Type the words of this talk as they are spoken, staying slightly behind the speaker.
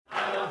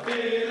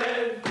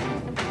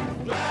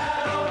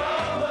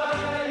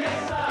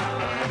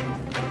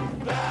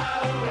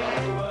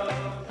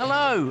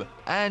Hello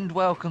and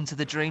welcome to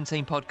the Dream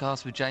Team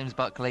podcast with James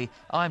Buckley.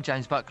 I'm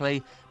James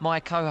Buckley. My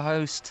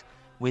co-host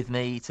with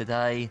me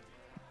today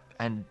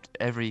and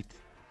every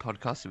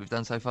podcast that we've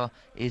done so far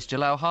is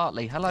Jalal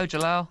Hartley. Hello,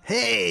 Jalal.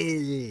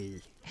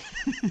 Hey!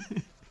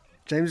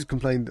 James has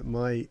complained that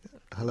my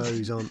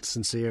hellos aren't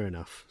sincere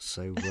enough,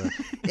 so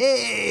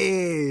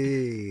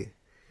hey!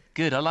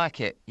 Good, I like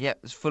it. Yep,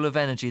 it's full of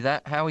energy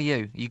that. How are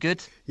you? You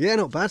good? Yeah,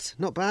 not bad,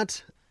 not bad.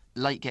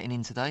 Late getting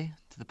in today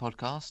to the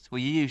podcast. Well,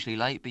 you're usually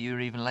late, but you were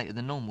even later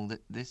than normal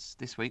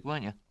this week,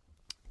 weren't you?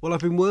 Well,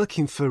 I've been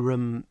working for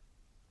a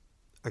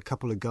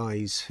couple of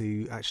guys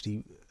who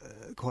actually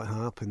quite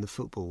high up in the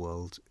football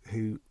world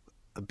who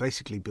are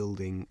basically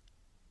building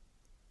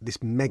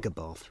this mega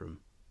bathroom.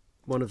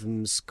 One of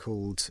them's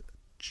called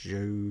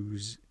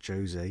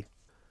Jose.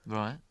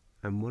 Right.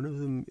 And one of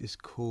them is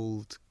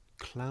called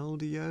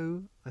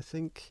Claudio, I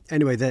think.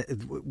 Anyway,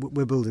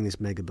 we're building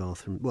this mega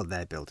bathroom. Well,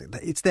 they're building.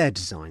 It's their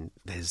design.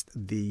 There's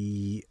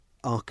the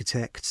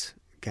architect,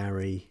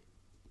 Gary,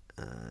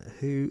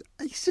 who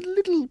is a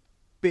little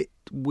bit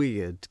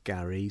weird,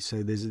 Gary,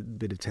 so there's a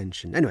bit of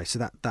tension. Anyway,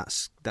 so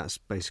that's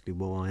basically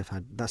what I've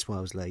had. That's why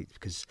I was late,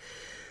 because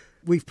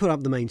we've put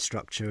up the main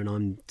structure and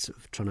I'm sort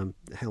of trying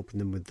to help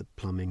them with the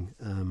plumbing.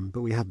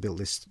 But we have built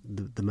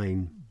the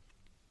main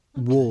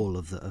wall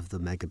of the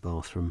mega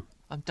bathroom.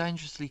 I'm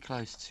dangerously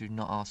close to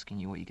not asking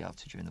you what you get up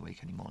to during the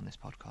week anymore on this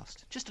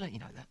podcast. Just to let you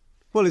know that.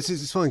 Well,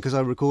 it's fine because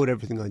I record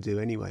everything I do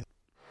anyway.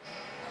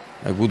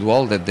 A good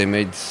wall that they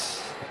made.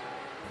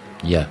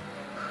 Yeah.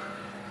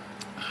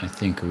 I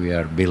think we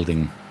are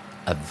building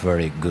a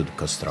very good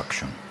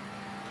construction.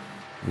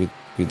 With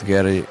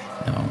Gary.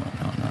 No.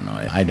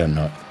 I don't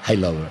know. I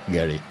love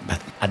Gary.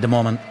 But at the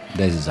moment,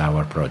 this is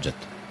our project.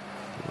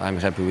 I'm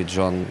happy with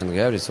John and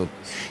Gary, so...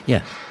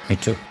 Yeah, me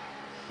too.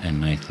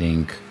 And I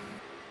think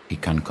he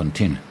can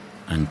continue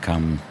and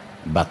come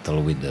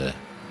battle with the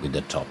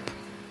top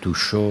to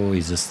show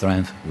his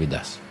strength with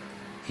us.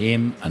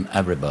 Him and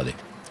everybody.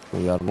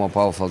 We are more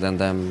powerful than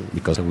them.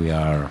 Because we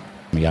are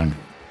young.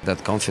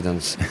 That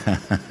confidence.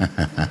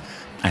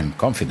 I'm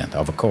confident,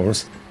 of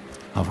course.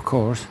 Of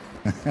course.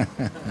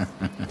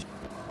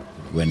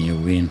 When you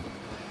win,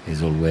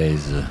 it's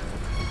always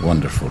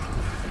wonderful.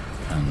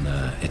 And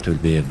it will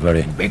be a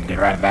very big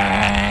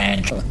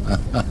revenge.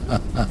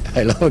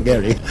 Hello,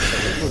 Gary.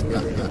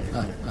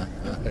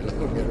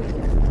 Hello, Gary.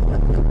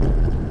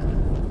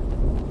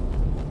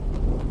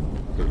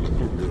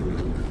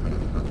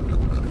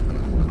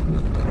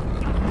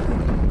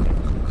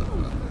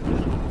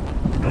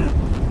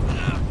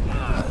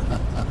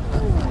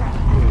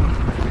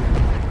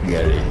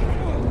 Gary,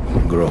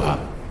 grow up.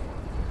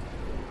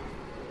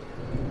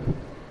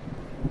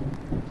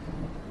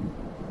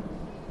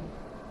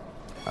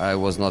 I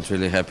was not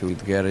really happy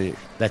with Gary.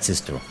 That is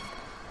true.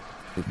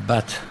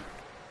 But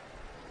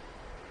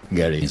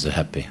Gary is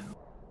happy.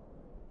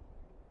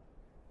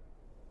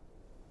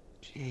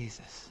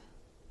 Jesus.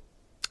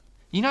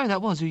 You know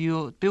that was who you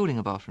were building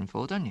a bathroom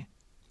for, don't you?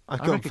 I've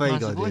got a vague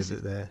idea voices.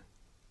 that they're in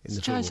It's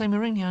the Jose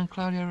Mourinho and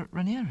Claudio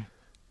Ranieri.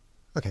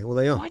 Okay, well,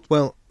 they are. Why-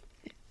 Well,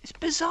 It's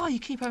bizarre you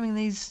keep having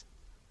these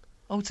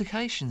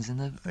altercations in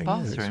the I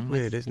know, it's bathroom.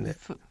 weird, with isn't it?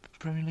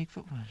 Premier League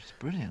football. It's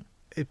brilliant.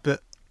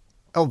 but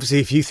obviously,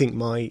 if you think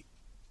my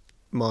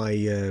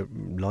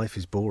life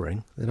is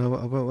boring, then I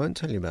won't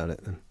tell you about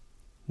it. Then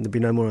there'll be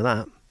no more of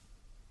that.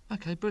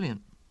 Okay,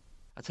 brilliant.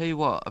 I tell you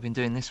what I've been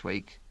doing this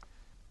week.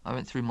 I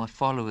went through my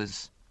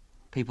followers,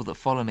 people that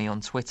follow me on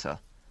Twitter.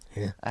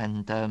 Yeah.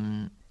 And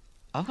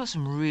I've got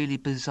some really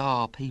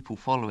bizarre people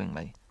following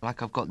me.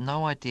 Like, I've got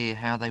no idea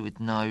how they would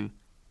know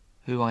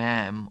who I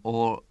am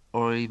or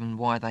even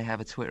why they have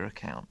a Twitter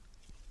account.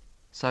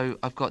 So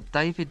I've got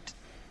David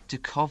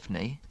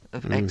Duchovny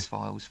of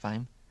X-Files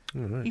fame.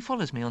 All right. He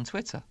follows me on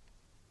Twitter.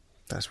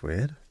 That's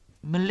weird.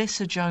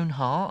 Melissa Joan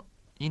Hart.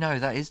 You know who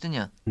that is, don't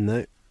you?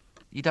 No.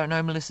 You don't know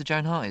who Melissa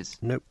Joan Hart is?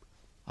 Nope.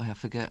 I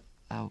forget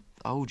how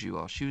old you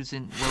are. She was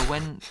in...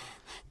 Well,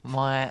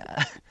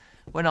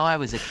 when I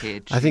was a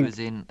kid, she was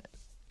in...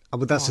 Oh,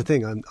 but that's the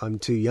thing. I'm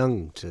too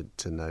young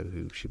to know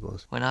who she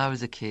was. When I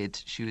was a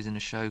kid, she was in a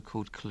show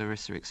called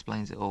Clarissa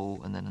Explains It All,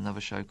 and then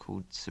another show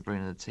called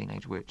Sabrina the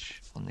Teenage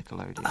Witch on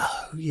Nickelodeon.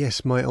 Oh,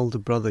 yes, my older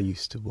brother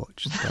used to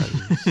watch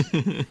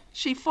those.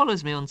 She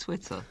follows me on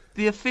Twitter.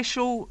 The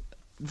official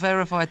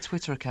verified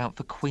Twitter account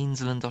for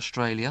Queensland,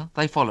 Australia.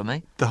 They follow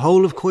me. The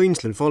whole of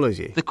Queensland follows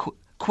you?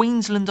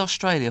 Queensland,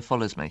 Australia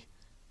follows me.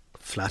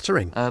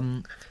 Flattering.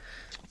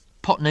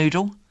 Pot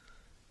Noodle.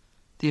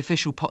 The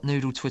official Pot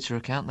Noodle Twitter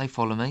account, they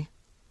follow me.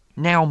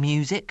 Now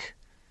Music.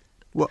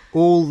 What,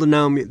 all the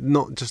Now Music,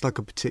 not just like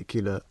a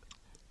particular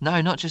No,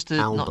 not just a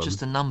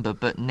album. number,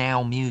 but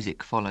Now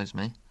Music follows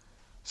me.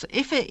 So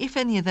if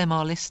any of them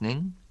are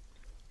listening,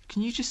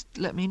 can you just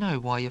let me know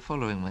why you're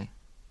following me?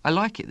 I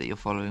like it that you're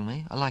following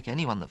me. I like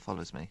anyone that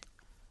follows me.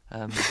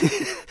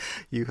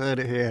 You heard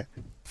it here.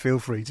 Feel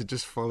free to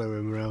just follow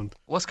him around.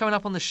 What's coming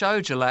up on the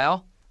show,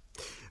 Jalal?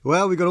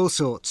 Well, we've got all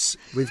sorts.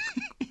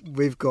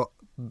 We've got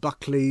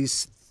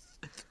Buckley's,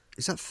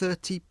 is that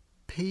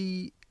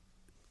 30p?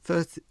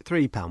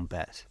 £3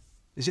 bet.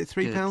 Is it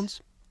 £3? Good.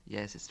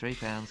 Yes, it's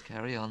 £3.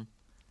 Carry on.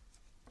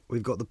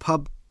 We've got the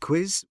pub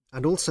quiz,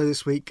 and also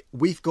this week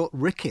we've got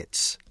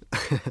Ricketts.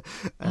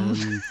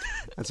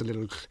 That's a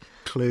little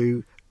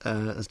clue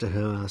as to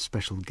who our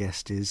special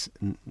guest is,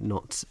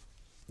 not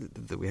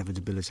that we have a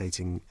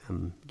debilitating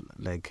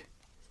leg.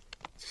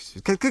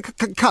 Cut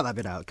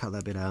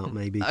that bit out,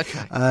 maybe.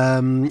 Okay.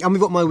 And we've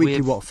got my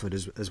weekly Watford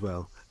as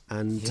well.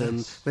 And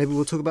Yes. maybe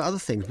we'll talk about other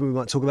things. We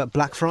might talk about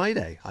Black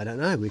Friday. I don't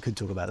know. We could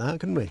talk about that,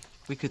 couldn't we?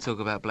 We could talk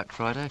about Black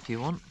Friday if you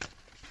want.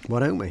 Why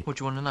don't we? What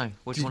do you want to know?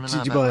 What do you want to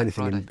know Did you about buy Black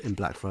anything Friday? in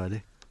Black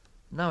Friday?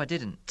 No, I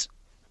didn't.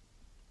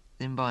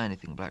 Didn't buy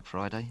anything Black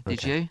Friday. Did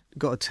Okay. you?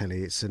 Got to tell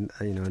you, it's a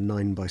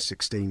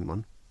 9x16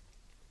 one.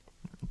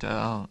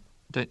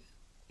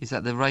 Is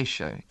that the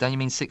ratio? Don't you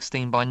mean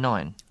 16 by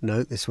 9?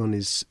 No, this one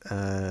is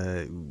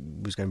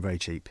was going very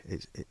cheap.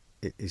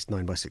 It's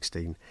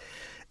 9x16.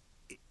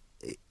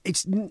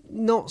 It's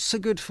not so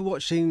good for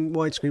watching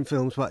widescreen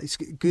films, but it's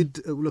good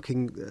at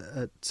looking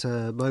at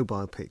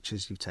mobile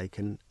pictures you've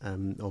taken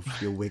of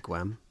your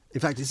wigwam. In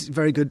fact, it's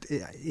very good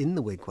in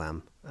the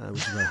wigwam,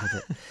 which is where I have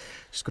it.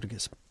 Just got to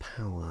get some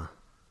power.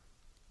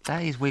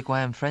 That is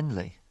wigwam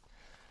friendly.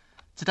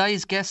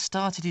 Today's guest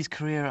started his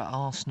career at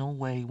Arsenal,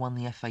 where he won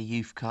the FA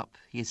Youth Cup.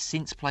 He has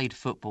since played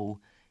football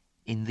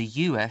in the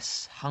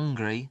US,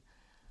 Hungary,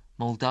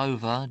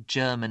 Moldova,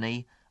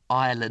 Germany,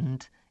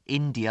 Ireland,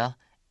 India,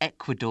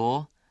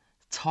 Ecuador,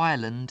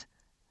 Thailand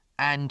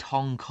and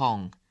Hong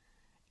Kong.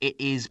 It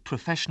is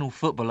professional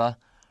footballer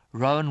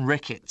Rohan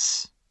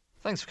Ricketts.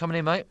 Thanks for coming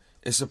in, mate.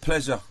 It's a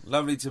pleasure.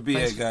 Lovely to be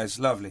here, guys.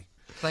 Lovely.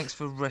 Thanks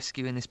for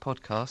rescuing this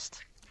podcast.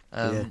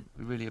 Yeah.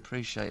 We really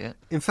appreciate it.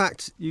 In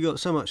fact, you got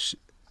so much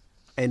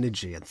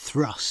energy and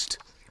thrust.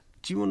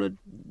 Do you want to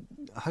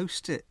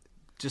host it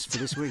just for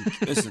this week?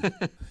 Listen,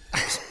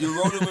 you're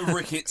rolling with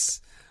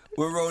Ricketts.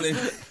 We're rolling.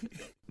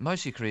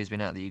 Most of your career's been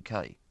out of the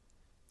UK.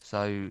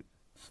 So,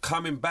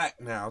 Coming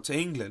back now to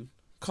England,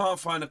 can't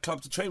find a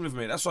club to train with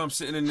me. That's why I'm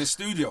sitting in this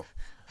studio.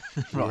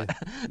 right.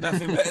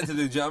 Nothing better to do,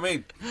 do you know what I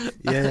mean?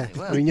 Yeah.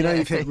 Well, I mean, you know yeah.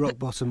 you've hit rock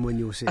bottom when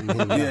you're sitting here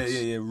with us.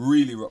 Yeah.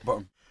 Really rock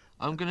bottom.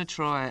 I'm going to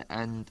try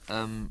and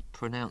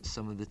pronounce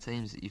some of the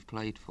teams that you've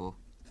played for.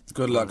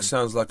 Good luck.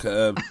 Sounds like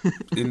a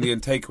Indian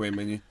takeaway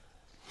menu.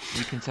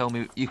 You can tell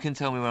me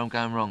where I'm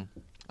going wrong.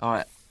 All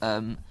right.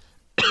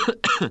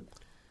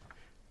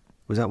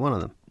 Was that one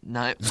of them?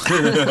 No.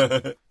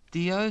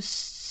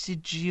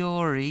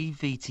 Diosigiori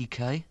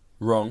VTK.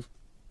 Wrong.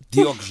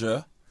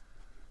 Diogja.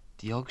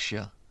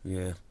 Diogshire.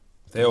 Yeah.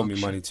 They owe me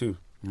Diogshire. money too,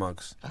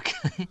 mugs.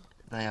 Okay.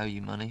 They owe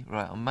you money.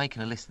 Right, I'm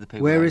making a list of the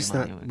people Where that owe is you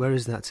that? money. Where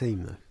is that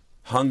team though?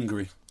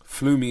 Hungry.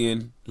 Flew me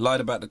in,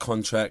 lied about the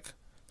contract,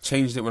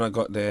 changed it when I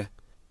got there,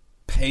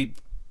 paid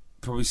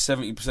probably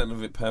 70%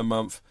 of it per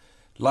month,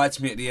 lied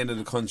to me at the end of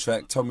the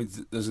contract, told me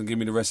doesn't give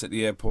me the rest at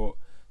the airport,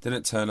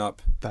 didn't turn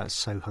up. That's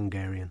so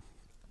Hungarian.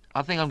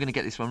 I think I'm going to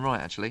get this one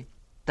right, actually.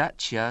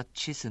 Dacia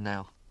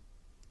Chisinau.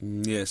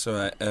 Yeah, it's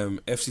alright.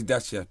 FC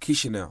Dacia,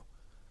 Chisinau.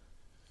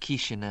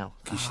 Chisinau.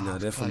 Chisinau, Ah,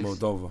 they're from close.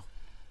 Moldova.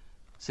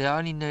 See, I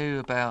only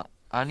knew how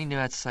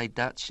to say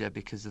Dacia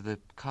because of the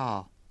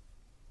car.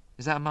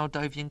 Is that a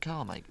Moldovan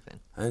car, maybe, then?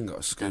 I ain't got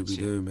a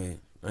Scooby-Doo, mate.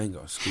 I ain't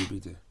got a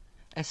Scooby-Doo.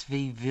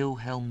 SV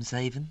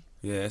Wilhelmshaven.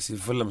 Yeah, it's in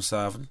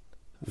Wilhelmshaven.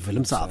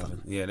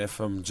 Wilhelmshaven. Yeah, they're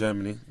from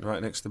Germany,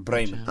 right next to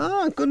Bremen.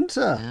 Ah,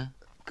 Gunther. Yeah.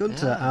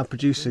 Gunther, Yeah. our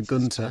producer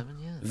Gunther. German,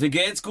 yeah. Wie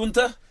geht's,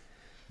 Gunther?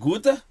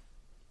 Gute?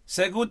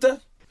 Sehr gute?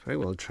 Very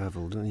well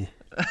travelled, aren't you?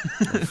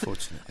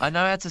 Unfortunately. I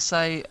know how to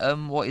say,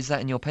 what is that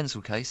in your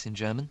pencil case in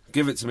German?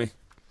 Give it to me.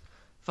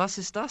 Was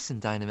ist das in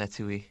deinem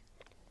Etui?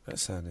 That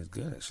sounded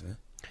good, actually.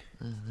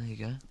 There you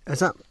go. Has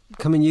that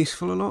come in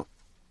useful a lot?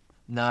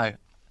 No.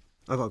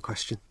 I got a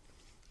question.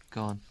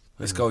 Go on.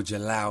 Let's go,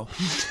 Jalal.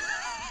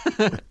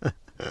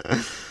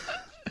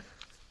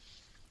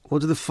 What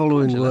do the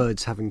following Angela.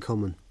 words have in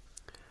common?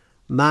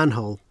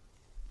 Manhole,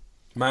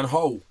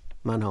 Manhole.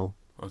 manhole.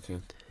 Okay.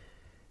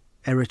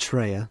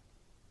 Eritrea,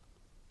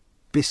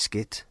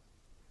 biscuit,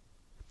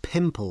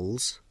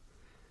 pimples,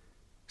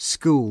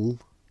 school,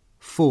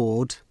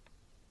 Ford,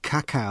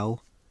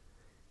 cacao,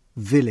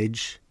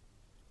 village,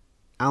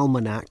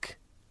 almanac,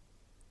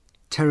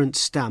 Terence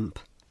Stamp,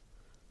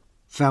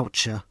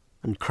 voucher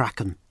and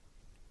Kraken.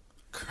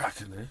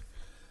 Cracking, eh?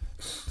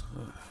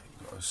 Oh,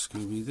 you got a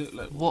Scooby-Doo.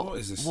 Like, What what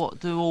is this? What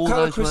do all What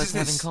kind of those quiz words is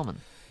have in this?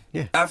 common?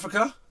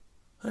 Africa?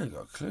 I ain't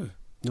got a clue.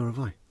 Nor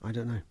have I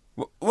don't know.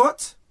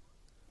 What?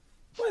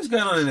 What is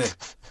going on in there?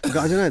 I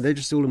don't know, they're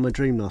just all in my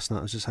dream last night.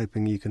 I was just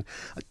hoping you can...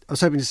 I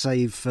was hoping to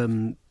save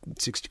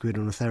 60 quid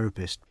on a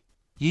therapist.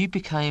 You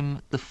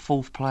became the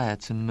fourth player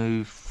to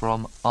move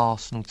from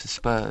Arsenal to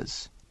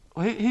Spurs.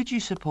 Who do you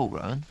support,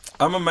 Rohan?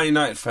 I'm a Man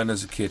United fan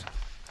as a kid.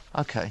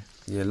 Okay.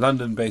 Yeah,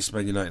 London-based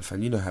Man United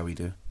fan. You know how we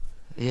do.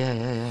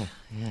 Yeah.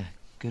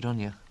 Good on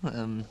you.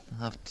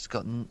 I've just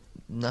got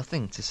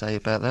nothing to say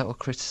about that or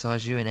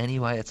criticise you in any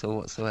way at all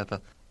whatsoever.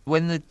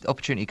 When the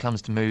opportunity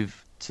comes to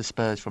move to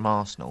Spurs from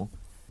Arsenal,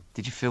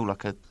 Did you feel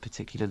like a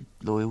particular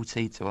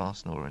loyalty to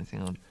Arsenal or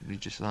anything, or were you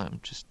just like, I'm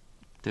just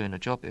doing a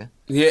job here?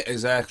 Yeah,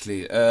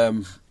 exactly.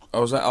 I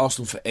was at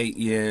Arsenal for 8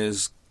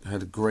 years,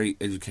 had a great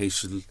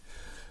education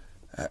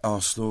at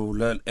Arsenal,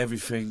 learned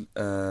everything.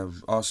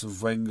 Arsene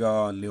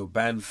Wenger, Neil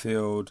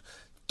Banfield,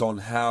 Don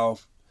Howe,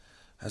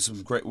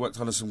 worked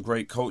under some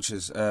great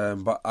coaches.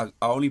 But I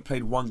only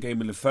played one game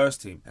in the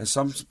first team, and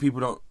some people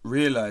don't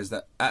realise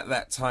that at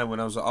that time when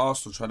I was at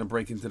Arsenal trying to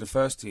break into the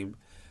first team,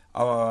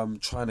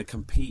 trying to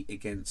compete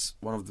against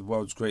one of the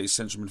world's greatest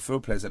central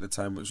midfield players at the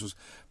time, which was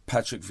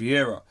Patrick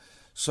Vieira.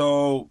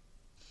 So,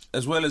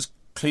 as well as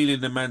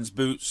cleaning the man's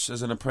boots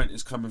as an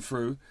apprentice coming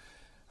through,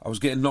 I was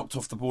getting knocked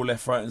off the ball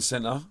left, right and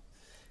centre.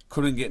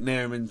 Couldn't get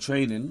near him in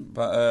training,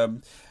 but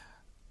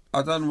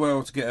I done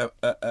well to get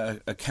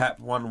a cap,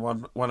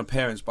 one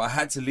appearance. But I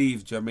had to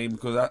leave, do you know what I mean?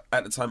 Because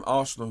at the time,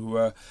 Arsenal, who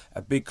were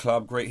a big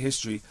club, great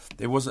history,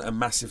 there wasn't a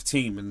massive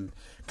team. And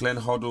Glenn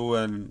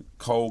Hoddle and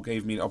Cole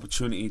gave me the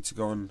opportunity to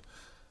go and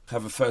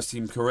have a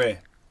first-team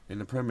career in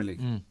the Premier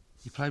League.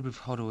 You played with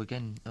Hoddle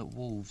again at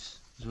Wolves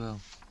as well.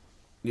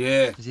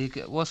 Yeah.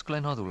 What's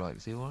Glenn Hoddle like?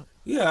 Is he all right?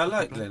 Yeah, I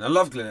like Glenn. I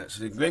love Glenn,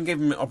 actually. Glenn gave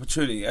me an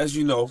opportunity. As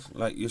you know,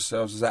 like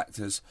yourselves as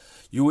actors,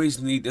 you always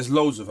need... There's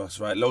loads of us,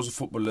 right? Loads of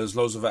footballers,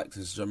 loads of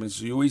actors, do you know what I mean?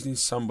 So you always need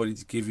somebody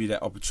to give you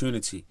that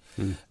opportunity.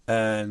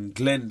 And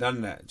Glenn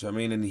done that, do you know what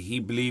I mean? And he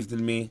believed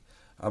in me.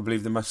 I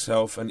believed in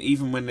myself. And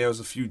even when there was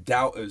a few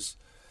doubters,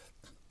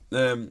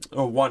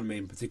 one man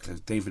in particular,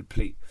 David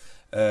Pleat.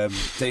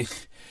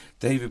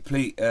 David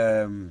Pleat,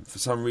 for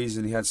some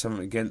reason, he had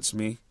something against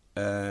me.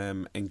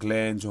 And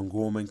Glenn, John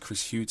Gorman,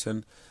 Chris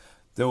Hughton,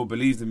 they all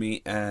believed in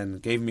me and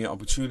gave me an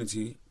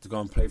opportunity to go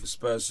and play for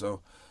Spurs.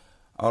 So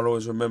I'll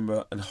always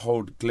remember and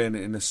hold Glenn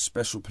in a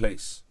special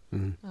place.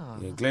 Oh,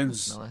 yeah,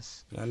 Glenn's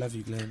nice. Yeah, I love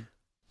you, Glenn.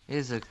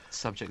 Here's a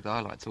subject that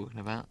I like talking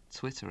about: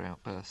 Twitter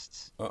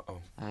outbursts.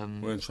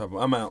 We're in trouble.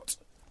 I'm out.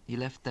 You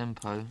left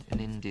Dempo in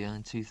India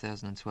in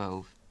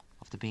 2012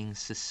 after being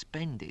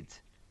suspended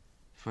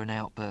for an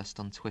outburst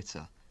on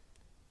Twitter.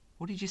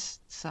 What did you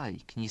say?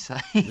 Can you say?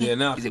 Yeah,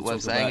 now Is it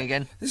worth saying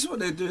again? This is what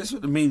they do. This is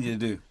what the media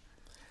do.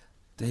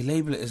 They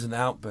label it as an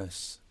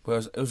outburst,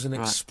 whereas it was an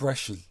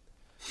expression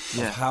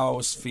of how I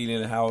was feeling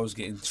and how I was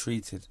getting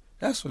treated.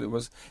 That's what it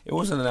was. It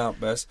wasn't an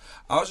outburst.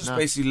 I was just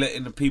basically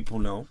letting the people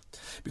know.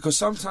 Because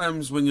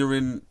sometimes when you're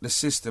in the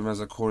system, as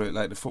I call it,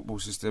 like the football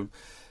system,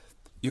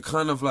 you're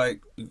kind of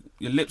like,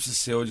 your lips are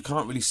sealed, you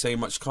can't really say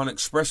much, you can't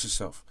express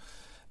yourself.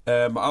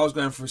 I was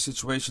going through a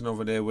situation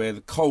over there where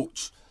the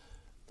coach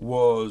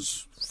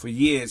was, for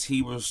years,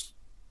 he was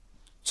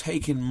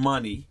taking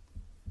money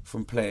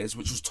from players,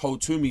 which was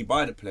told to me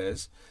by the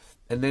players,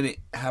 and then it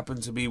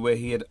happened to be where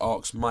he had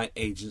asked my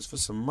agents for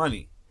some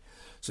money.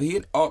 So he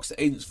had asked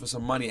the agents for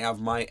some money out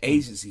of my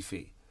agency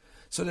fee.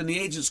 So then the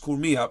agents called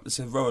me up and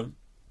said, Rohan,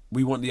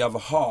 we want the other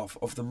half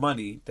of the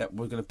money that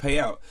we're going to pay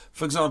out.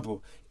 For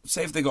example,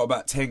 say if they got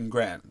about 10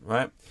 grand,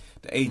 right?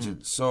 The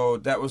agents. So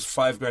that was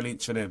 5 grand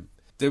each for them.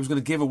 They was going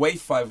to give away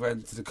 5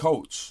 grand to the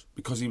coach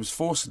because he was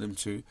forcing them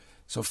to,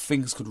 so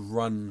things could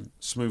run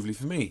smoothly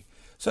for me.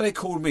 So they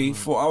called me,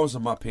 thought I was a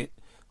muppet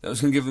that was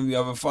going to give them the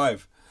other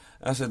 5.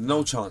 And I said,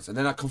 no chance. And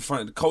then I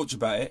confronted the coach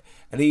about it,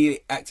 and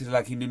he acted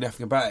like he knew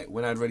nothing about it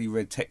when I'd already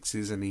read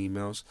texts and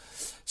emails.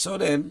 So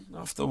then,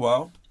 after a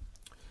while,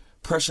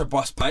 pressure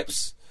bust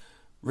pipes,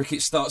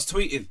 Ricketts starts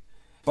tweeting.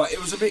 But it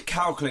was a bit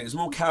calculated. It was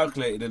more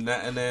calculated than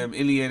that. And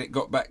in the end, it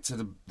got back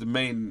to the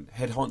main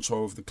head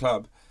honcho of the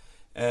club.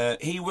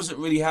 He wasn't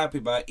really happy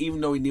about it, even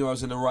though he knew I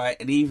was in the right,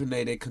 and even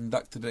though they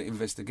conducted an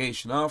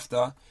investigation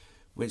after,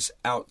 which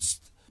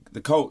outs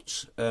the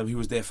coach. He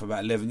was there for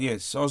about 11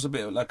 years. So I was a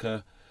bit like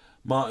a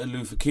Martin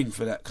Luther King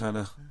for that kind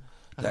of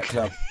that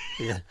club.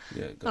 Yeah.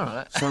 All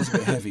right. Sounds a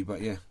bit heavy,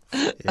 but yeah.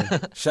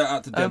 Shout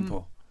out to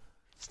Dempo.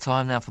 It's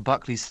time now for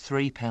Buckley's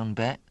 £3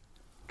 bet.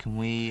 Can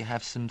we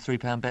have some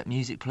 £3 bet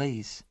music,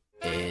 please?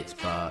 It's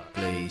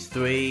Buckley's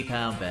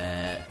 £3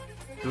 bet.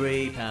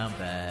 £3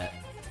 bet.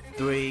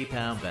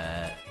 £3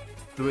 bet.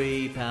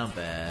 £3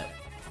 bet.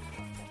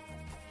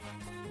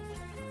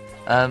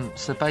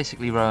 So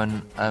basically,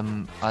 Rohan,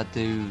 I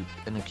do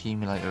an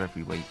accumulator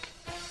every week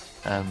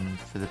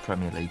for the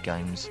Premier League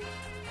games,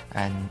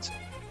 and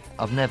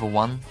I've never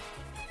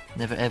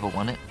ever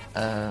won it,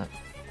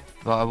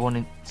 but I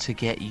wanted to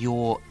get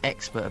your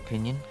expert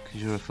opinion,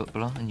 because you're a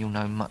footballer and you'll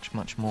know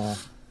much more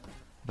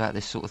about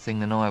this sort of thing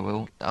than I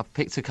will. I've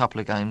picked a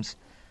couple of games.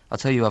 I'll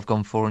tell you who I've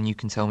gone for, and you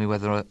can tell me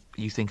whether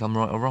you think I'm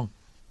right or wrong.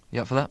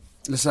 You up for that?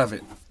 Let's have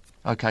it.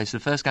 Okay, so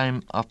the first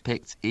game I've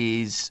picked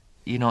is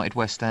United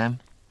West Ham.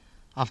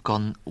 I've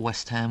gone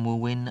West Ham will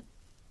win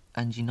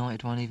and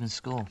United won't even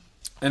score.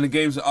 And the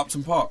game's at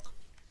Upton Park?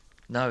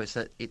 No, it's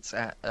at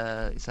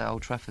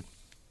Old Trafford.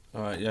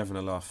 All right, you're having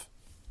a laugh.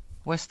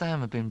 West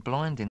Ham have been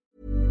blinding.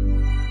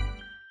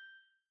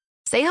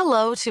 Say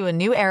hello to a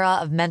new era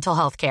of mental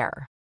health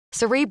care.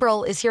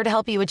 Cerebral is here to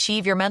help you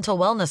achieve your mental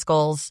wellness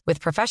goals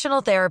with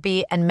professional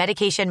therapy and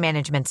medication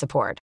management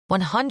support.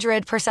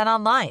 100%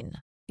 online.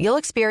 You'll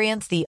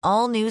experience the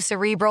all-new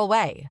Cerebral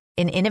Way,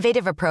 an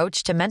innovative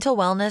approach to mental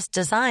wellness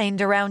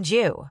designed around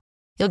you.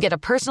 You'll get a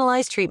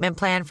personalized treatment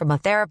plan from a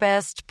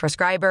therapist,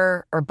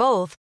 prescriber, or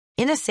both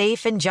in a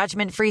safe and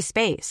judgment-free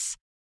space.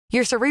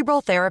 Your Cerebral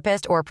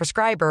therapist or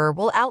prescriber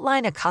will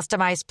outline a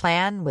customized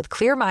plan with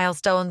clear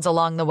milestones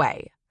along the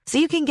way, so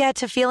you can get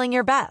to feeling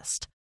your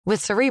best.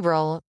 With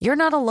Cerebral, you're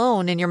not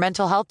alone in your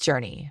mental health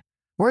journey.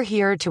 We're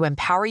here to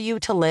empower you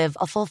to live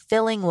a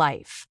fulfilling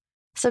life.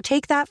 So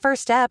take that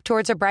first step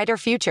towards a brighter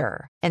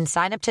future and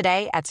sign up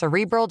today at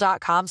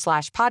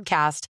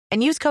Cerebral.com/podcast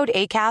and use code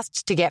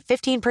ACAST to get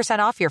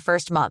 15% off your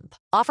first month.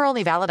 Offer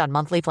only valid on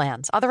monthly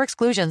plans. Other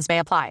exclusions may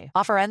apply.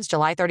 Offer ends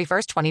July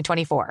 31st,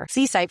 2024.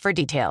 See site for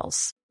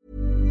details.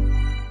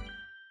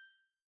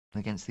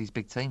 Against these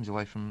big teams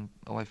away from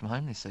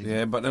home this season.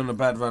 Yeah, but they're on a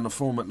bad run of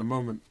form at the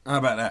moment. How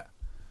about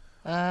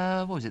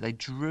that? What was it? They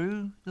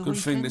drew the Good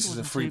thing weekend? this is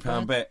a Wasn't too £3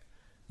 bad? bet.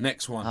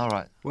 Next one. All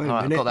right. Wait All right, a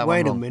I've minute. got that Wait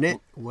one a wrong. minute.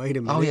 Wait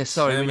a minute. Oh, yeah,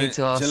 sorry. We need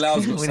to ask.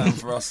 Jalal's got we something need,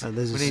 for us.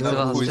 There's we need to some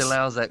ask quiz.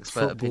 Jalal's expert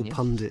football opinion.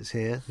 pundits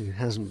here who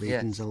hasn't been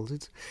Yes.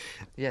 consulted.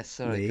 Yes,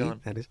 sorry, Me, go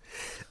on. that is.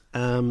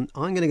 I'm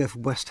going to go for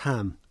West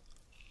Ham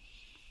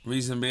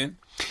Reason being?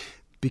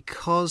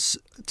 because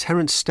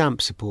Terence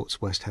Stamp supports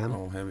West Ham.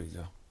 Oh, here we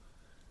go.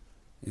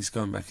 He's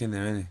going back in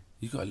there, isn't he?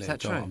 You got to let that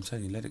it go. true? I'm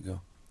telling you, let it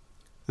go.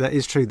 That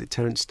is true that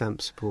Terence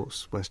Stamp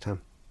supports West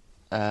Ham.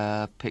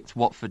 Picked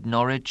Watford,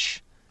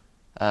 Norwich.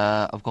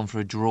 I've gone for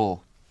a draw.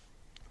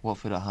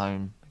 Watford at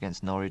home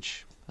against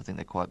Norwich. I think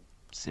they're quite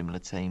similar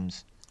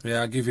teams.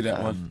 Yeah, I'll give you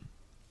that one.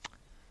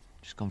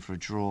 Just gone for a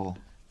draw.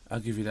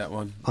 I'll give you that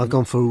one. I've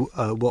gone for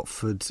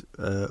Watford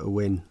a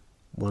win,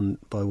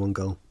 by one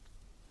goal.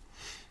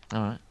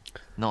 All right.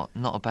 Not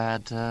a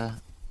bad.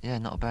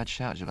 Not a bad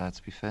shout, Jalal,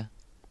 to be fair.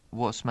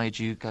 What's made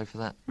you go for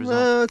that result?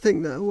 Well, I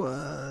think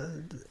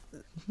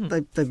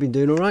that they've been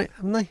doing all right,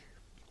 haven't they?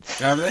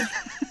 Have they?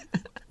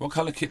 What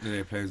colour kit do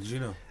they play? Did you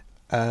know?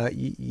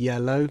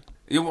 Yellow.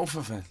 You're a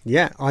Watford fan.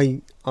 Yeah, I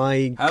How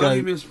long go have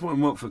you been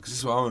supporting Watford? Because this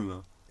is what I want to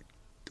know.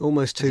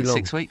 almost too Is it long.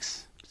 6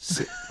 weeks?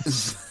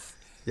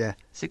 Yeah,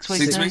 6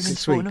 weeks. 6 now weeks? you've been 6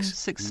 supporting them? weeks.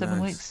 6, 7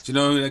 Nice. weeks. Do you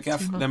know who their 2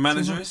 their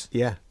months, manager 2 is?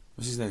 yeah.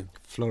 What's his name?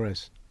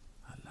 Flores.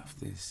 I love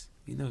this.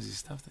 He knows his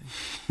stuff,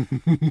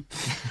 doesn't he?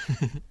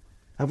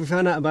 Have we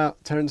found out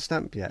about Terence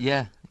Stamp yet?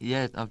 Yeah.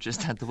 I've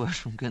just had the word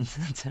from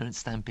Gunther. Terence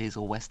Stamp is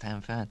a West Ham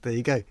fan. There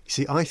you go. You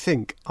see, I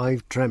think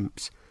I've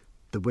dreamt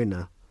the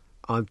winner.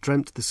 I've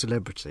dreamt the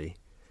celebrity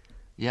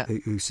Yeah.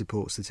 who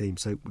supports the team.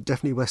 So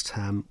definitely West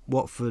Ham.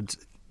 Watford,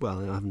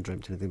 well, I haven't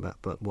dreamt anything about,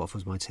 but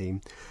Watford's my team.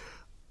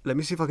 Let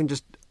me see if I can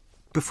just,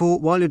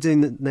 while you're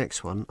doing the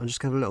next one, I'll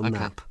just have a little Okay.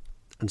 nap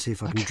and see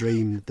if I can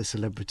dream the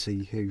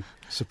celebrity who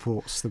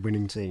supports the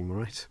winning team, all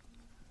right?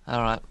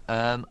 All right.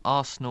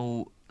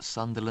 Arsenal,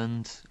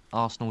 Sunderland.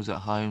 Arsenal's at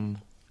home.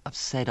 I've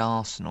said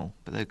Arsenal,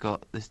 but they've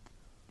got this.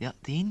 Yeah,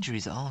 the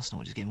injuries at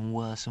Arsenal are just getting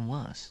worse and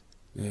worse.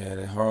 Yeah,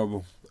 they're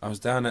horrible. I was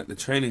down at the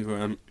training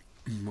ground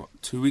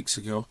 2 weeks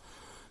ago,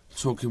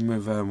 talking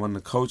with one of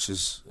the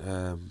coaches,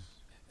 and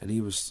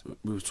we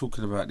were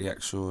talking about the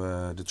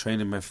actual the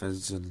training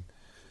methods and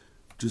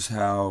just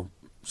how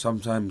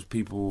sometimes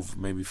people have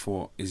maybe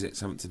thought, is it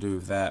something to do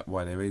with that,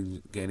 why they're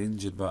getting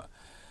injured? But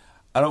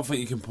I don't think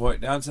you can point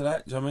it down to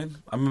that. Do you know what I mean?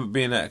 I remember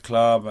being at a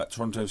club at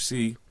Toronto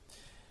FC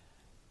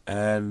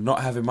and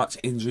not having much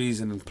injuries,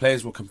 and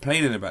players were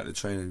complaining about the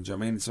training. Do you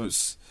know what I mean? So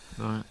it's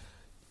Right.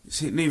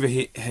 neither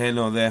here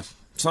nor there.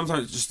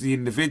 Sometimes it's just the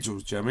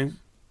individuals. Do you know what I mean?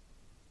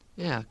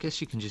 Yeah, I guess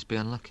you can just be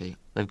unlucky.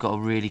 They've got a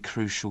really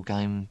crucial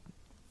game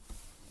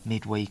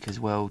midweek as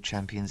well,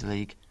 Champions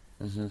League.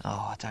 Mm-hmm.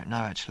 Oh, I don't know,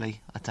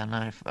 actually. I don't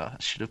know if I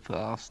should have put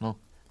Arsenal.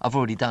 I've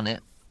already done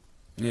it.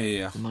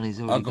 Yeah. The money's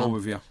already I'll go gone.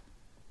 with you.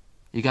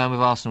 You're going with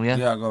Arsenal, yeah?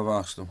 Yeah, I'll go with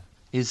Arsenal.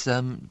 Is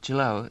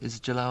Jalal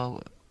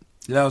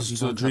Jalal's He's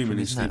still woke up dreaming. from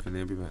He's his nap. sleeping.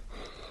 He'll be back.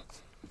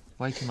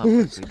 wake him up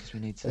quickly because we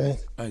need to.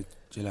 Hey,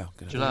 Jalal.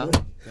 Get up. Jalal,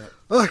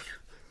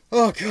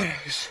 Oh God,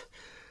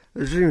 I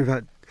was dreaming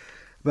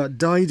about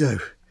Dido.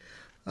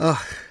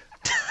 Oh,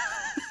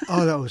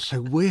 that was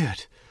so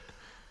weird.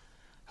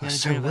 That You was had a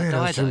so dream about weird.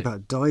 I was dreaming Dido?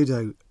 about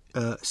Dido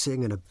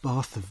sitting in a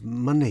bath of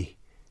money.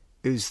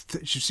 It was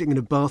she was sitting in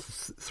a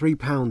bath of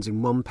 £3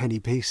 in 1 penny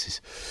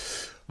pieces.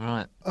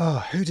 right? Oh,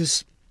 who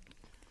does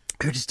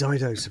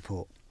Dido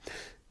support?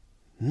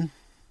 Who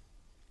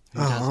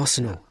Oh, does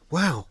Arsenal.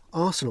 Wow,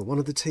 Arsenal, one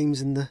of the teams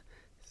in the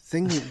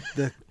thing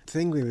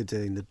we were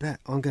doing, the bet.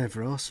 I'm going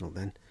for Arsenal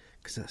then.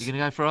 Cause that's, You're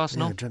going to go for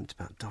Arsenal? Yeah, I dreamt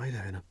about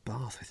Dido in a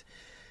bath with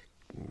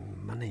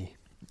money.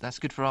 That's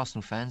good for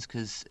Arsenal fans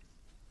because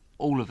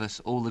all of us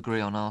all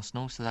agree on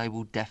Arsenal, so they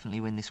will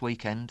definitely win this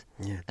weekend.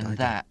 Yeah, And Dido.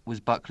 that was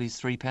Buckley's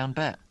 £3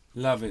 bet.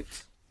 Love it.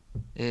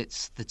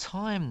 It's the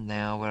time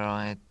now where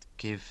I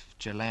give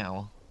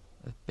Jalal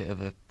a bit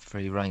of a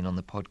free rein on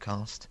the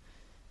podcast.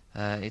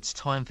 It's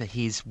time for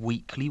his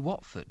weekly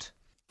Watford.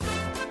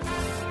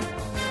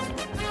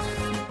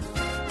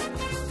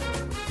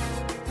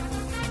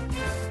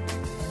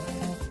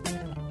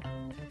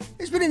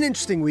 It's been an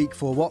interesting week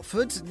for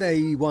Watford.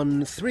 They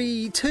won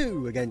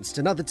 3-2 against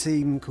another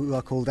team who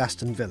are called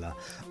Aston Villa.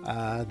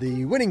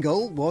 The winning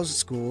goal was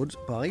scored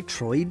by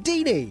Troy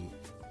Deeney,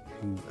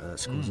 who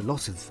scores a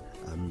lot of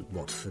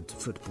Watford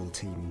football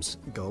team's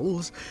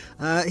goals.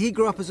 He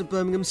grew up as a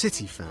Birmingham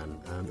City fan.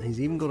 He's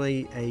even got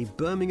a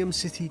Birmingham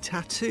City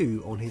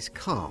tattoo on his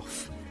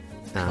calf.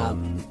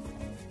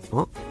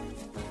 What?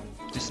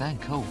 Just saying,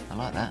 cool. I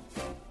like that.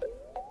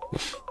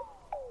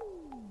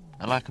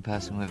 I like a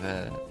person with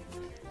a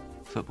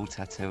football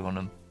tattoo on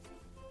them.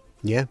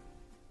 Yeah.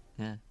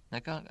 Yeah.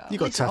 You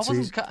got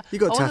tattoos. You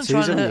got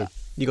tattoos, haven't you?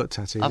 You got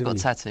tattoos. I've got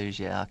tattoos.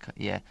 Yeah.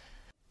 Yeah.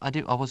 I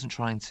do. I wasn't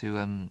trying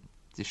to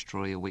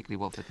destroy your weekly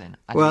Watford then.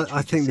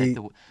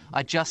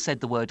 I just said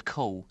the word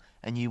cool,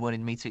 and you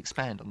wanted me to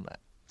expand on that.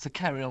 So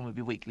carry on with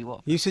your weekly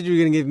Watford. You said you were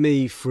going to give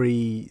me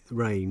free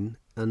reign,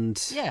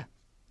 and yeah.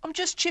 I'm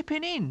just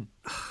chipping in.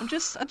 I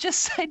just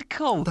said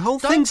cool.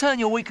 Don't turn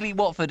your weekly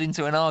Watford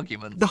into an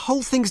argument. The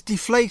whole thing's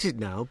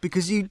deflated now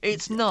because you.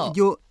 It's not.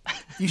 You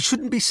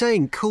shouldn't be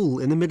saying cool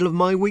in the middle of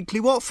my weekly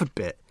Watford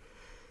bit.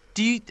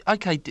 Do you?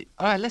 Okay.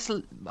 All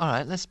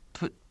right. Let's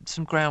put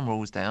some ground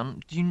rules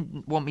down. Do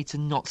you want me to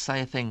not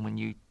say a thing when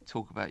you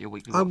talk about your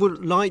weekly Watford? I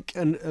would like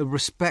a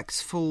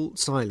respectful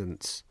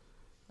silence.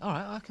 All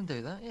right. I can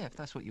do that. Yeah, if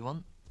that's what you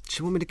want. Do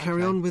you want me to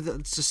carry on with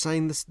just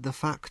saying the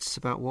facts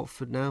about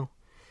Watford now?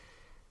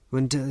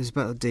 When it was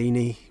about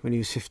Deeney, when he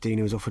was 15,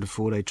 he was offered a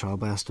 4-day trial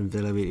by Aston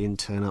Villa. He didn't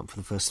turn up for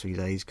the first 3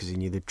 days because he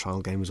knew the trial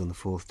game was on the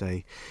 4th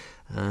day.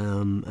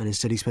 And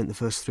instead he spent the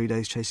first 3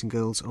 days chasing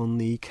girls on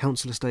the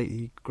council estate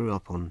he grew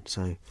up on.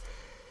 So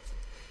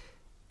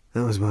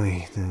that was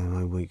my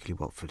weekly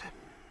Watford.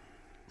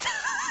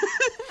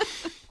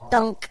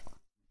 Dunk.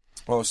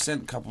 Well, I was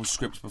sent a couple of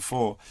scripts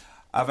before.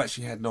 I've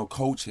actually had no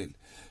coaching.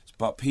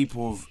 But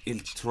people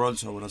in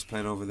Toronto, when I was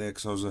playing over there,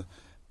 because I was a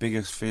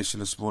bigger fish in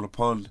a smaller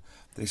pond,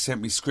 they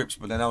sent me scripts,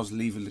 but then I was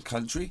leaving the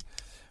country.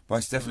 But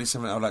it's definitely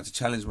something I would like to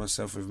challenge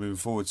myself with moving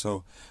forward.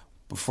 So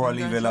before I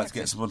leave, I'd like to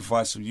get some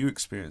advice from you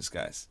experienced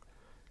guys.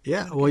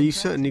 Yeah, well, you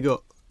certainly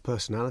got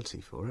personality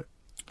for it.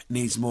 It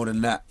needs more than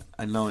that.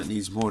 I know it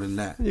needs more than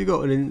that. You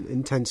got an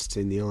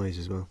intensity in the eyes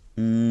as well.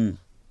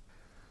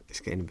 It's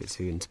getting a bit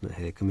too intimate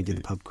here. Can we do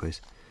the pub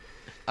quiz?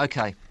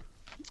 Okay,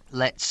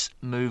 let's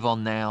move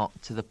on now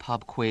to the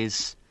pub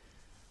quiz,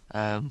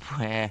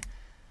 where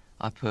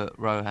I put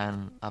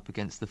Rohan up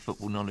against the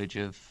football knowledge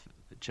of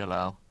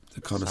Jalal.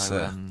 The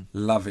connoisseur.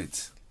 Love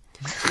it.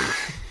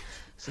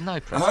 So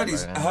no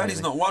pressure. I heard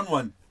he's not won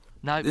one.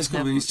 No, this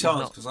could be his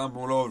chance because I'm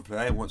all over the place.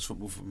 I ain't watched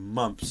football for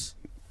months.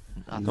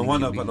 No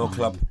wonder I've got no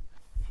club.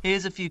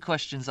 Here's a few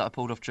questions that I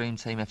pulled off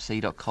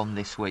DreamTeamFC.com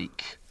this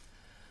week.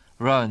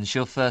 Rohan, it's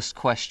your first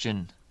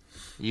question.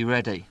 Are you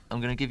ready? I'm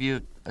going to give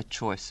you a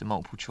choice, a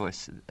multiple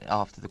choice,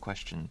 after the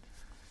question.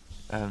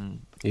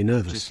 You're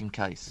nervous? Just in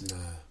case. No.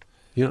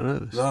 You're not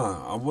nervous?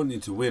 No, I want you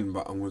to win,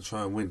 but I'm going to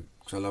try and win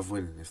because I love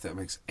winning, if that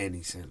makes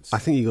any sense. I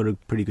think you got a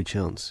pretty good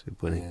chance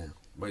of winning. Yeah,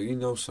 but you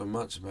know so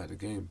much about the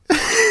game.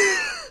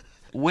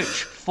 Which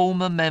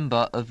former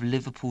member of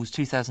Liverpool's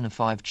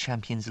 2005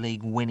 Champions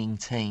League winning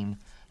team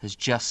has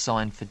just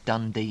signed for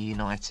Dundee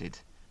United?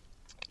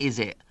 Is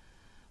it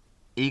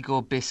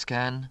Igor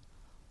Biscan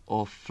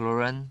or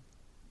Floren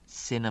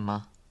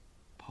Cinema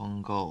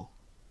Pongol?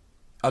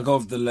 I'll go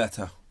with the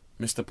letter,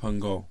 Mr.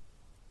 Pongol.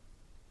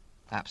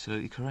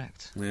 Absolutely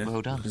correct. Yeah,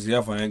 well done. Because the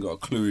other I ain't got a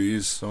clue who he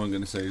is, so I'm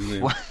going to say his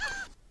name. Are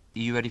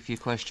you ready for your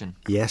question?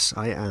 Yes,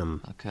 I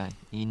am. Okay,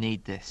 you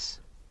need this.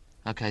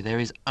 Okay, there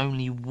is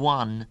only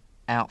one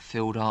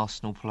outfield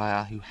Arsenal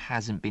player who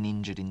hasn't been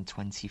injured in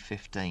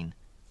 2015.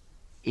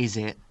 Is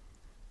it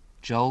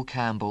Joel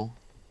Campbell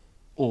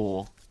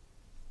or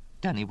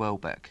Danny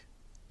Welbeck?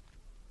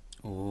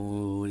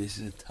 Oh, this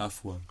is a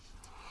tough one.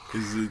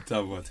 Take your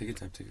time, take your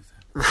time.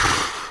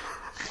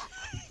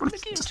 Look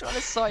at him trying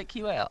to psych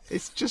you out.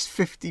 It's just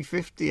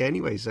 50-50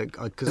 anyway, so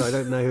because I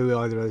don't know who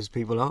either of those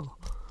people are.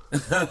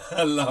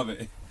 I love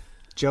it.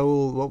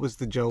 Joel, what was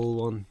the Joel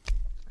one?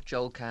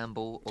 Joel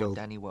Campbell or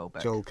Danny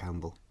Welbeck? Joel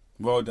Campbell.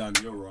 Well done,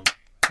 you're wrong.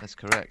 That's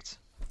correct.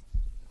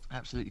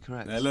 Absolutely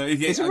correct. Yeah, look,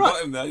 I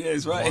got him now. Yeah,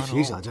 it's right.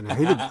 Jeez, I don't know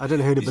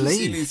who to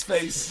believe. You see his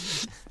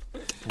face.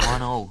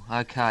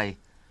 1-1. Okay.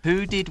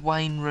 Who did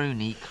Wayne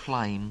Rooney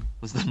claim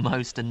was the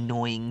most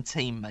annoying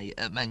teammate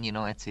at Man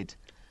United?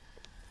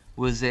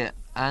 Was it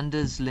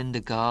Anders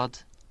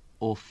Lindegaard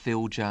or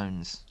Phil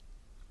Jones?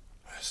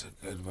 That's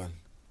a good one.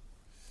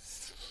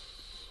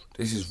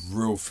 This is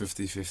real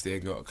 50-50. I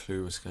ain't got a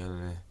clue what's going on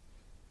here.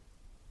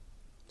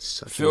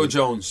 Phil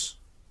Jones.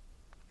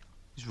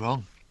 He's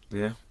wrong.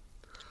 Yeah?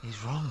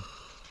 He's wrong.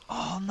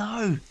 Oh,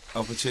 no.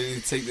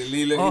 Opportunity to take the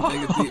lead. Look,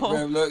 take a deep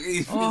breath.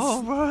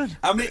 Look, Ron.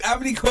 How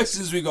many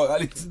questions we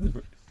got?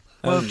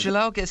 Well, if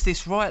Jalal gets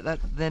this right,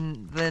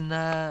 then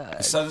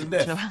sudden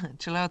death.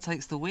 Jalal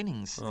takes the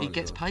winnings. Oh, he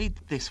gets paid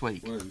this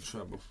week. We're in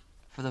trouble.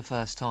 For the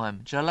first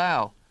time.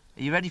 Jalal,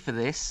 are you ready for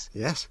this?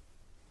 Yes.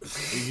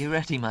 Are you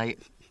ready, mate?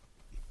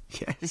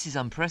 Yes. This is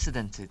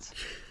unprecedented.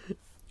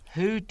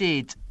 Who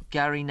did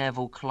Gary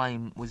Neville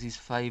claim was his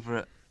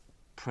favourite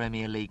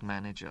Premier League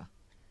manager?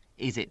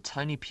 Is it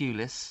Tony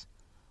Pulis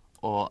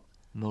or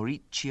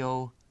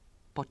Mauricio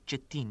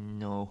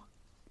Pochettino?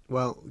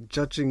 Well,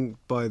 judging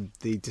by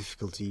the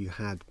difficulty you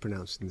had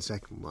pronouncing the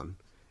second one,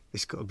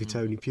 it's got to be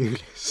Tony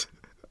Pulis.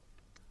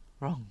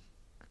 Wrong.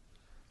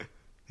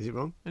 Is it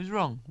wrong? It was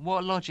wrong.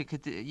 What logic?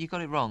 You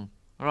got it wrong.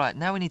 All right,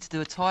 now we need to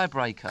do a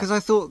tiebreaker. Because I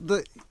thought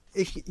that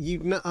if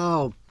you...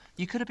 Oh,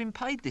 You could have been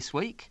paid this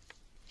week.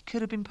 You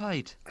could have been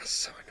paid. that's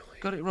so annoying.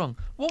 Got it wrong.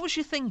 What was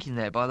you thinking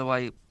there, by the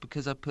way,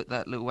 because I put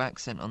that little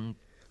accent on...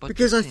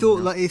 Because I budgeting thought,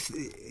 now? like, if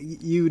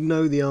you would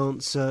know the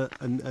answer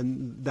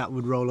and that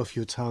would roll off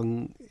your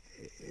tongue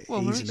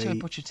Well, easily.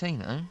 Mauricio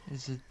Pochettino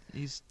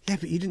he's Yeah,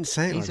 but you didn't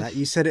say it like he's a- that.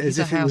 You said it as he's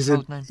a if it was a...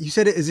 household name. You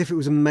said it as if it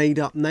was a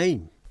made-up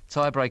name.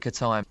 tiebreaker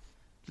time.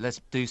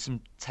 Let's do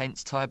some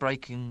tense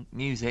tie-breaking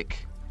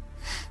music.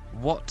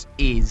 What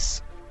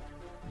is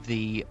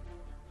the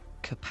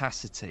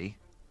capacity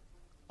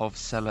of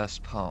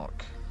Selhurst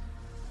Park?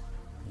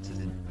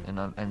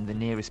 And the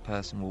nearest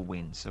person will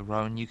win. So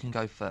Rowan, you can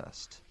go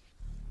first.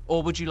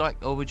 Or would you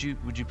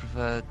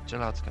prefer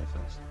Jalal to go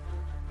first?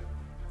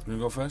 You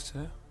go first,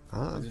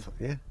 yeah?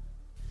 Yeah.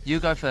 You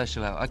go first,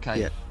 Jalal. Okay.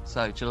 Yeah.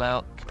 So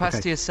Jalal,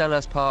 capacity of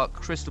Selhurst Park,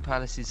 Crystal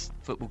Palace's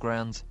football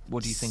grounds.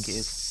 What do you think it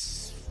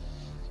is?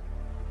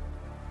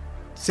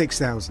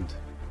 6,000.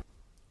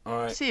 All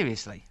right.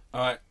 Seriously?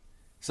 All right.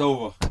 It's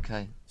over.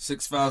 Okay.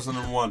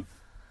 6,001.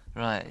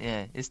 Right.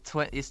 Yeah. It's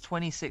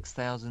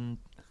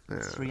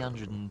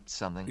 26,300 and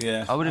something.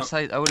 Yeah. I would have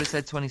said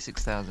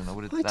 26,000. I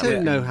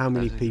don't know how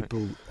many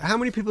people... How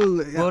many people...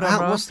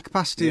 what's the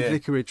capacity of Yeah.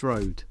 Vicarage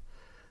Road?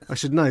 I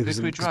should know, because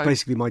Vicarage Road?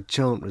 basically my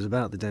chant was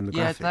about the demographics.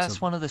 Yeah, that's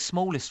of... one of the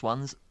smallest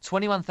ones.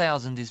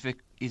 21,000 is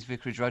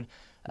Vicarage Road.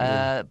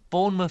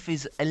 Bournemouth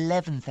is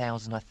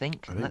 11,000, I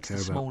think. I And don't that's the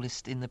care about-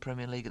 smallest in the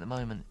Premier League at the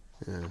moment.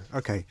 Yeah.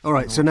 Okay, all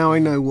right, so now I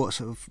know what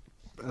sort of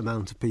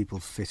amount of people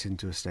fit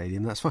into a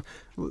stadium. That's fine.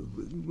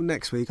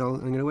 Next week I'm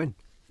going to win.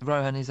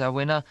 Rohan is our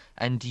winner,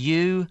 and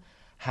you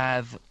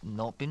have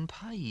not been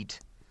paid.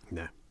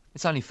 No.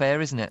 It's only fair,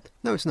 isn't it?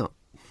 No, it's not.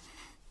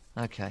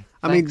 Okay.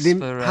 I mean, Thanks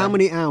for, how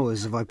many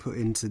hours have I put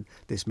into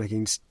this,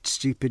 making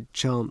stupid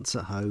chants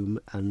at home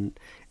and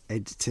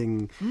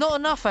editing? Not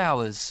enough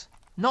hours.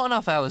 Not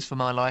enough hours for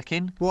my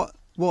liking. What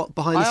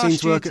behind I the scenes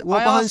asked you work? to-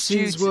 What I behind the asked you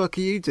scenes to- work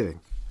are you doing?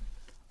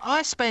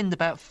 I spend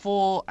about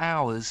 4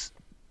 hours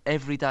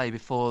every day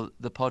before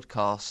the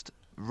podcast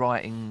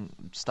writing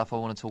stuff I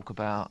want to talk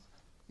about,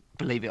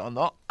 believe it or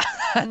not.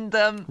 And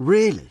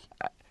Really?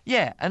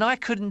 yeah, and I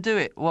couldn't do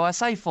it. Well, I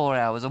say 4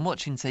 hours. I'm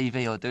watching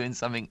TV or doing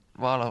something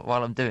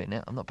while I'm doing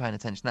it. I'm not paying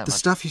attention that The much.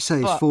 stuff you say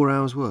is But- 4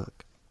 hours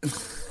work.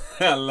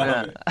 I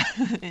love it.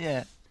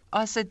 Yeah.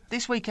 I said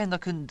this weekend I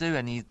couldn't do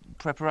any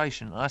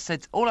preparation. All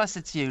I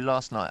said to you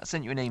last night, I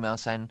sent you an email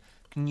saying,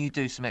 can you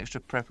do some extra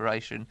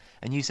preparation?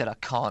 And you said, I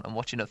can't, I'm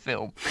watching a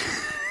film.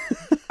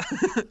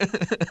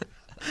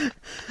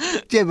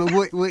 Yeah, but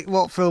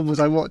what film was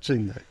I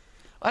watching though?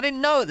 I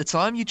didn't know at the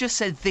time, you just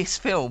said this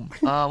film.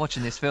 I'm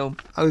watching this film.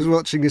 I was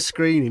watching a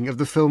screening of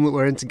the film that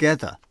we're in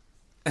together.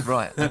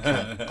 Right,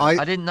 okay. I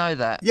I didn't know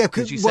that, Yeah,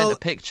 because you sent a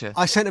picture.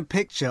 I sent a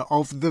picture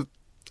of the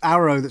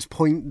arrow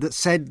that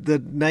said the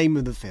name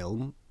of the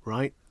film,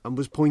 right, and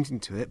was pointing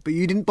to it, but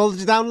you didn't bother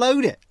to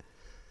download it.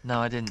 No,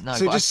 I didn't know.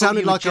 So it but I just thought sounded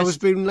you were like I was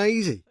being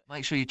lazy.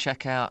 Make sure you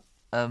check out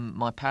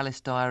my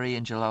Palace diary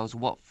and Jalal's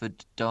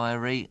Watford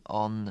diary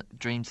on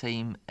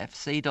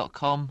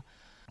dreamteamfc.com.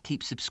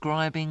 Keep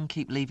subscribing,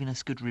 keep leaving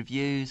us good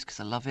reviews,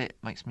 because I love it.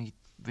 Makes me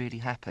really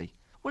happy.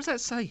 What does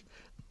that say?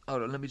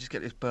 Hold on, let me just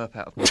get this burp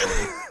out of my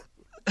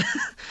body.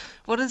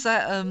 What does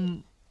that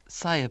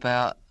say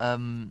about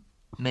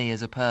me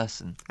as a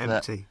person?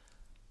 Empty.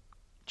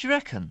 Do you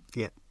reckon?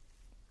 Yeah.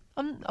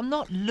 I'm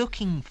not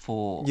looking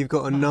for... You've got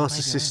a Well, maybe I am.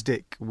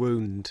 narcissistic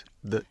wound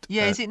that...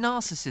 Yeah, is it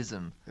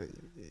narcissism?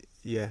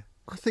 Yeah.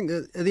 I think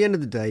that at the end of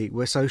the day,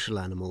 we're social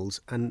animals,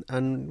 and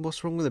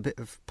what's wrong with a bit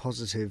of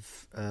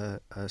positive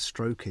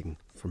stroking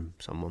from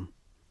someone?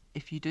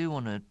 If you do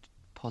want to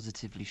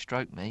positively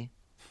stroke me,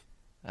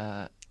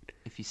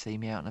 if you see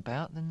me out and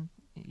about, then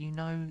you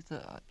know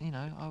that,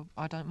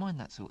 I don't mind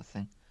that sort of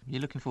thing.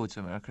 You're looking forward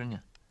to America, aren't you?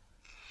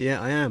 Yeah,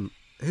 I am.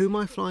 Who am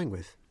I flying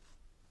with?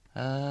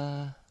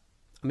 I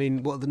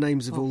mean, what are the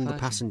names of all the Virgin.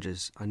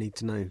 passengers? I need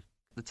to know.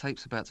 The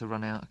tape's about to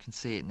run out. I can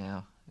see it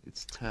now.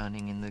 It's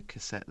turning in the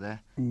cassette there.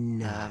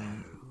 No.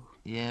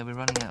 Yeah, we're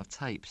running out of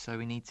tape, so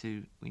we need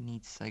to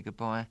say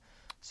goodbye.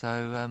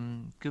 So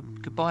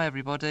goodbye,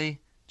 everybody.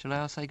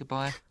 Jalal, say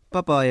goodbye.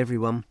 Bye-bye,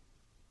 everyone.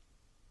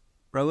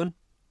 Rowan?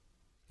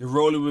 You're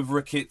rolling with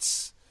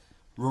Ricketts.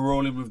 We're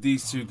rolling with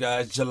these two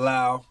guys,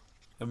 Jalal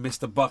and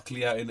Mr.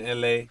 Buckley out in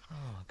LA.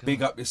 Oh, God.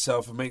 Big up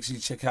yourself and make sure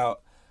you check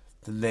out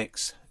the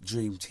next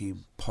Dream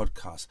Team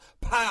podcast.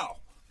 Pow!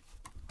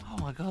 Oh,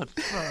 my God.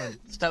 Rowan,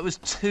 that was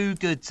too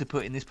good to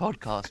put in this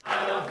podcast.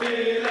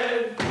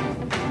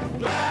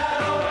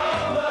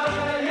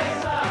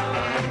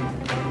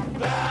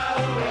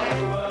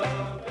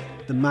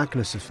 The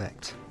Magnus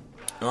effect.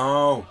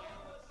 Oh.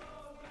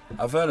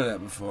 I've heard of that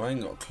before. I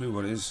ain't got a clue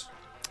what it is.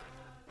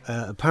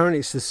 Apparently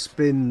it's the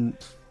spin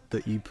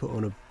that you put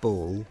on a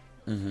ball,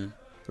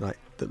 right,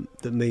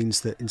 that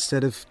means that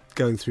instead of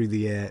going through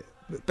the air,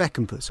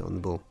 Beckham puts it on the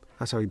ball.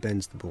 That's how he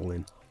bends the ball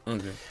in.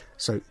 Okay.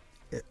 So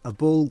a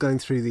ball going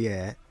through the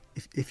air,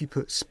 if you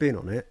put spin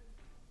on it,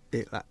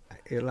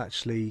 it'll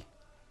actually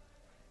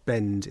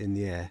bend in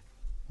the air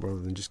rather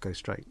than just go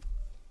straight.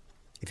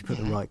 If you put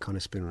the right kind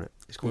of spin on it.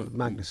 It's called the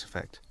Magnus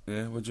effect.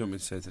 Yeah, what do you want me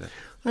to say to that?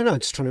 I don't know, I'm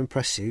just trying to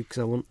impress you because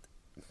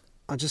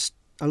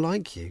I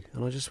like you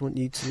and I just want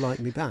you to like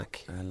me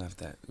back. I love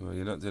that. Well,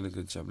 you're not doing a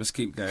good job. Let's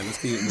keep going.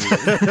 Let's keep it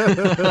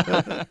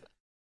moving.